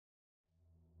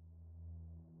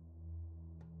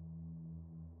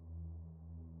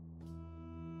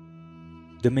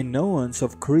The Minoans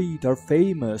of Crete are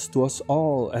famous to us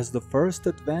all as the first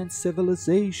advanced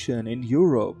civilization in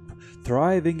Europe,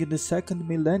 thriving in the 2nd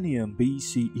millennium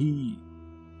BCE.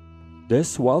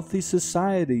 This wealthy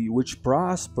society, which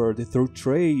prospered through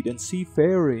trade and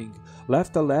seafaring,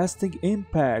 left a lasting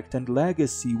impact and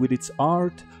legacy with its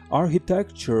art,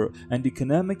 architecture, and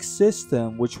economic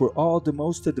system, which were all the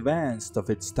most advanced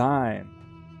of its time.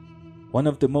 One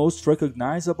of the most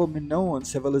recognizable Minoan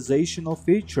civilizational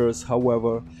features,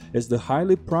 however, is the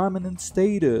highly prominent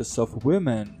status of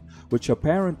women, which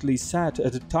apparently sat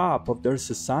at the top of their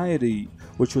society,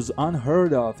 which was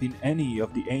unheard of in any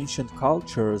of the ancient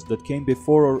cultures that came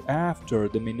before or after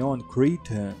the Minoan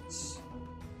Cretans.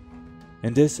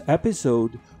 In this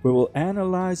episode, we will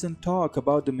analyze and talk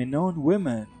about the Minoan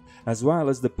women, as well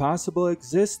as the possible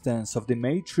existence of the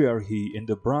Matriarchy in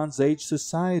the Bronze Age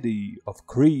society of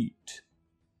Crete.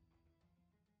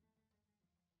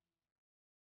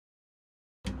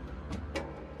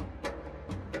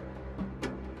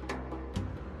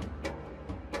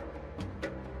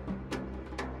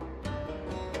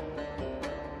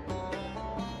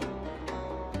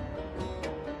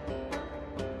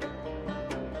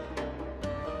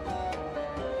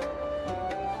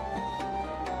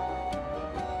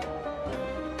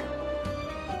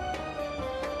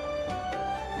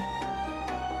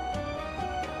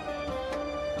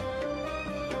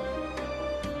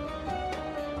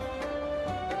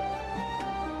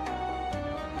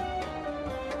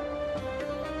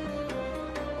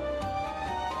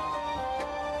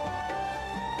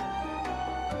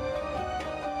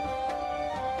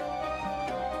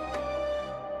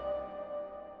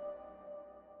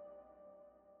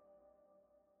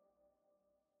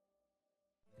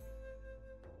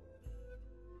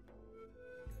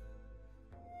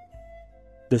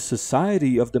 The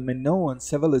society of the Minoan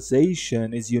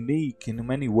civilization is unique in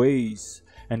many ways,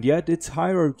 and yet its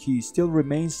hierarchy still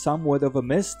remains somewhat of a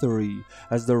mystery,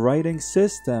 as the writing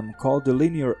system called the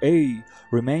Linear A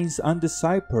remains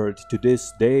undeciphered to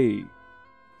this day.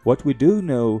 What we do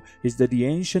know is that the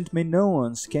ancient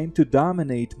Minoans came to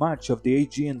dominate much of the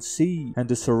Aegean Sea and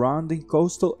the surrounding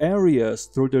coastal areas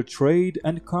through their trade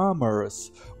and commerce,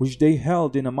 which they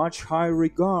held in a much higher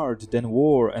regard than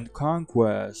war and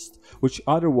conquest, which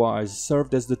otherwise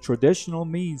served as the traditional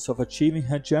means of achieving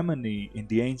hegemony in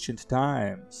the ancient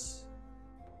times.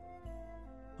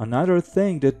 Another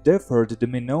thing that differed the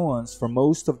Minoans from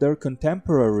most of their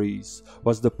contemporaries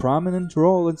was the prominent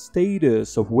role and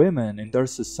status of women in their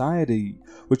society,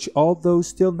 which, although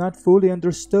still not fully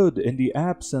understood in the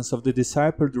absence of the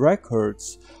deciphered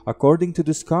records, according to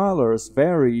the scholars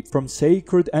varied from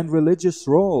sacred and religious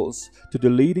roles to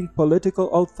the leading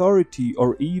political authority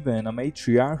or even a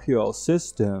matriarchal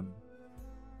system.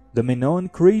 The Minoan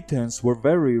Cretans were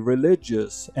very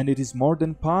religious, and it is more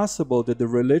than possible that the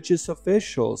religious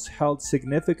officials held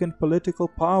significant political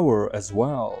power as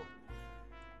well.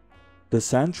 The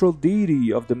central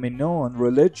deity of the Minoan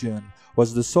religion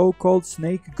was the so-called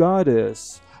snake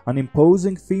goddess, an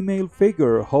imposing female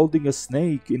figure holding a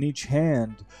snake in each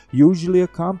hand, usually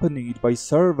accompanied by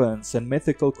servants and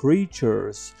mythical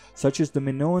creatures, such as the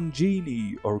Minoan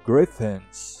genii or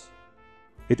griffins.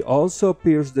 It also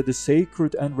appears that the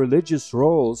sacred and religious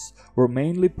roles were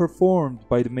mainly performed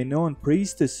by the Minoan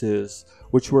priestesses,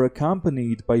 which were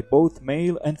accompanied by both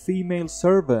male and female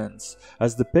servants,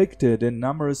 as depicted in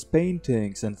numerous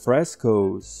paintings and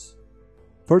frescoes.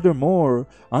 Furthermore,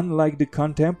 unlike the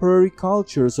contemporary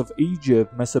cultures of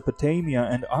Egypt, Mesopotamia,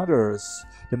 and others,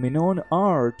 the Minoan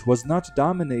art was not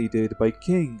dominated by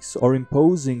kings or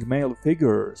imposing male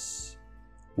figures.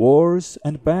 Wars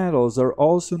and battles are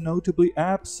also notably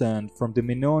absent from the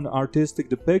Minoan artistic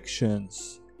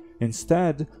depictions.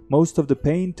 Instead, most of the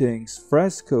paintings,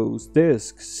 frescoes,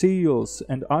 discs, seals,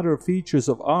 and other features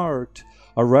of art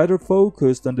are rather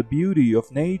focused on the beauty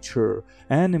of nature,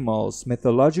 animals,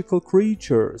 mythological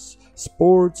creatures,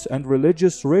 sports, and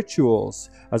religious rituals,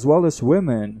 as well as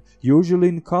women, usually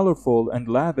in colorful and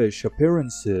lavish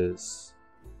appearances.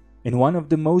 In one of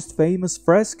the most famous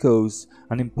frescoes,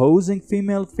 an imposing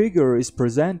female figure is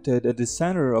presented at the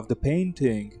center of the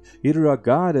painting, either a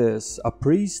goddess, a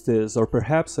priestess, or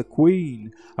perhaps a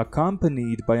queen,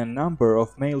 accompanied by a number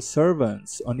of male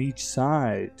servants on each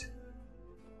side.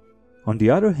 On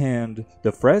the other hand,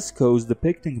 the frescoes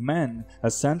depicting men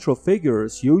as central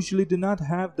figures usually do not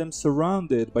have them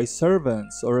surrounded by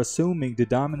servants or assuming the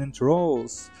dominant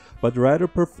roles, but rather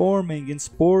performing in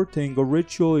sporting or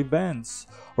ritual events,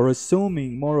 or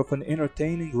assuming more of an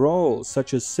entertaining role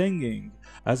such as singing,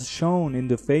 as shown in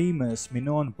the famous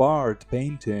Minoan bard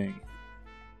painting.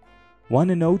 One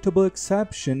notable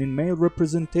exception in male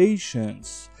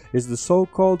representations is the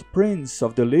so-called Prince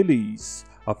of the Lilies,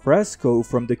 a fresco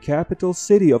from the capital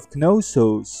city of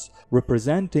Knossos,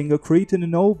 representing a Cretan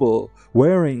noble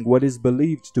wearing what is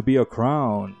believed to be a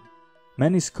crown.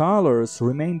 Many scholars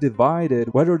remain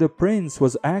divided whether the prince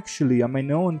was actually a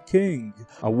Minoan king,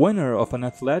 a winner of an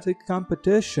athletic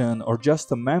competition, or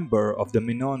just a member of the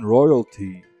Minoan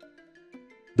royalty.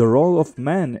 The role of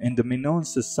men in the Minoan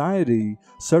society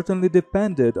certainly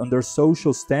depended on their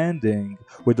social standing,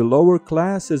 with the lower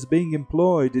classes being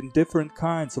employed in different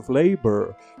kinds of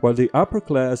labor, while the upper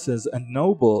classes and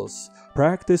nobles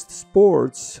practiced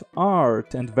sports,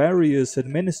 art, and various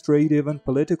administrative and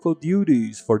political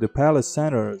duties for the palace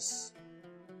centers.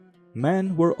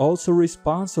 Men were also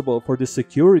responsible for the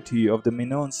security of the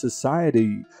Minoan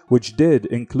society, which did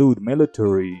include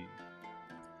military.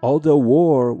 Although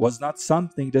war was not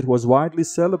something that was widely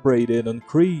celebrated on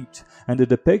Crete, and the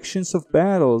depictions of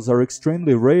battles are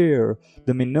extremely rare,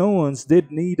 the Minoans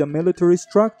did need a military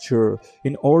structure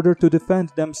in order to defend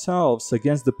themselves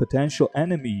against the potential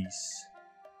enemies.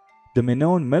 The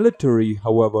Minoan military,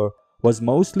 however, was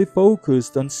mostly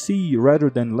focused on sea rather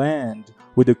than land,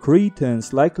 with the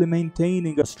Cretans likely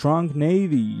maintaining a strong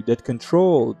navy that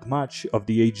controlled much of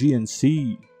the Aegean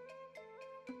Sea.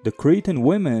 The Cretan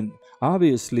women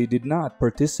obviously did not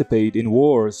participate in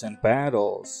wars and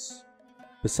battles.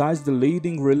 Besides the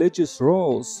leading religious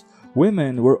roles,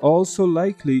 women were also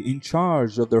likely in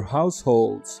charge of their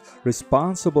households,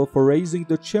 responsible for raising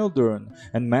the children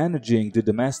and managing the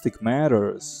domestic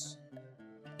matters.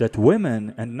 That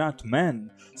women and not men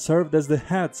served as the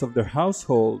heads of their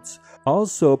households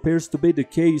also appears to be the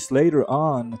case later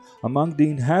on among the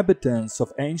inhabitants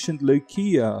of ancient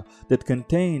Lycia that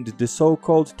contained the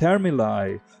so-called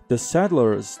Thermalae, the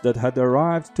settlers that had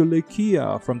arrived to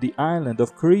Lycia from the island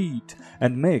of Crete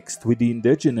and mixed with the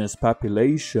indigenous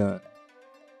population.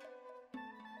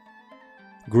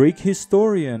 Greek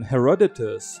historian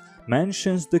Herodotus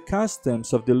mentions the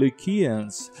customs of the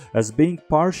Lycians as being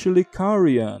partially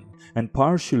Carian and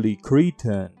partially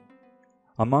Cretan.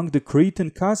 Among the Cretan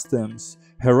customs,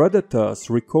 Herodotus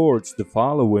records the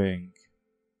following.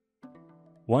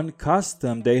 One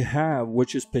custom they have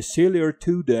which is peculiar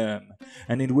to them,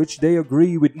 and in which they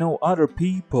agree with no other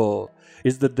people,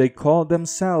 is that they call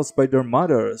themselves by their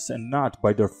mothers and not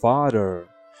by their father.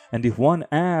 And if one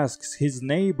asks his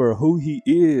neighbor who he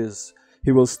is,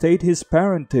 he will state his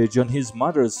parentage on his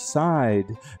mother's side,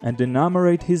 and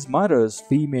enumerate his mother's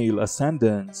female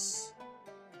ascendants.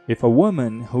 If a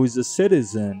woman who is a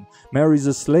citizen marries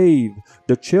a slave,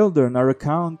 the children are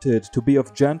accounted to be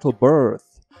of gentle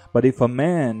birth. But if a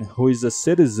man who is a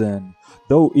citizen,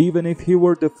 though even if he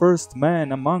were the first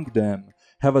man among them,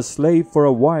 have a slave for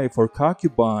a wife or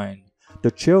concubine,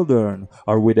 the children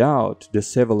are without the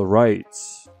civil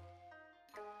rights.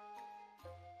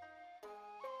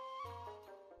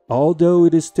 Although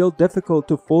it is still difficult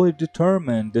to fully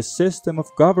determine the system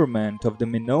of government of the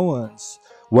Minoans,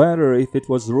 whether if it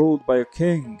was ruled by a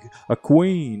king, a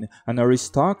queen, an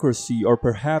aristocracy, or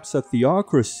perhaps a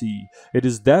theocracy, it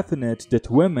is definite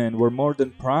that women were more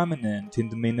than prominent in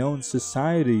the Minoan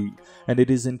society, and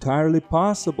it is entirely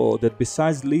possible that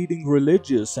besides leading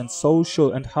religious and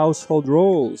social and household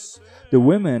roles, the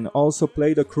women also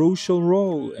played a crucial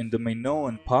role in the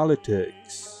Minoan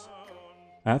politics.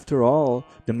 After all,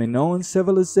 the Minoan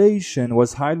civilization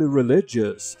was highly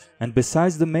religious, and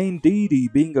besides the main deity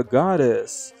being a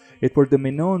goddess, it were the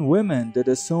Minoan women that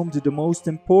assumed the most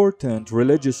important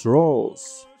religious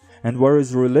roles. And where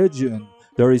is religion,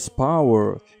 there is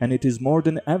power, and it is more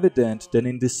than evident that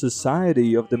in the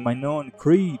society of the Minoan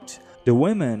Crete, the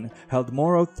women held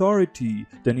more authority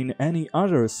than in any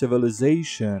other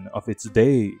civilization of its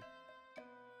day.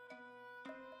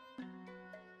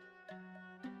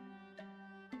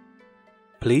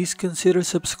 Please consider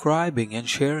subscribing and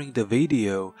sharing the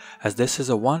video, as this is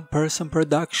a one-person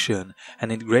production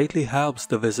and it greatly helps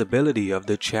the visibility of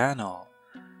the channel.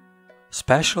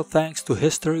 Special thanks to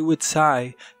History with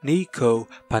Sai, Nico,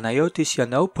 Panayotis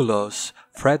Yiannopoulos,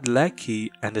 Fred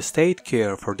Leckie, and Estate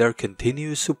Care for their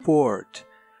continuous support.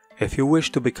 If you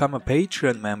wish to become a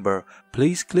Patreon member,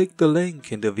 please click the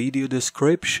link in the video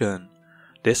description.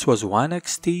 This was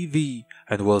WanaxTV,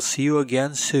 and we'll see you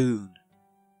again soon.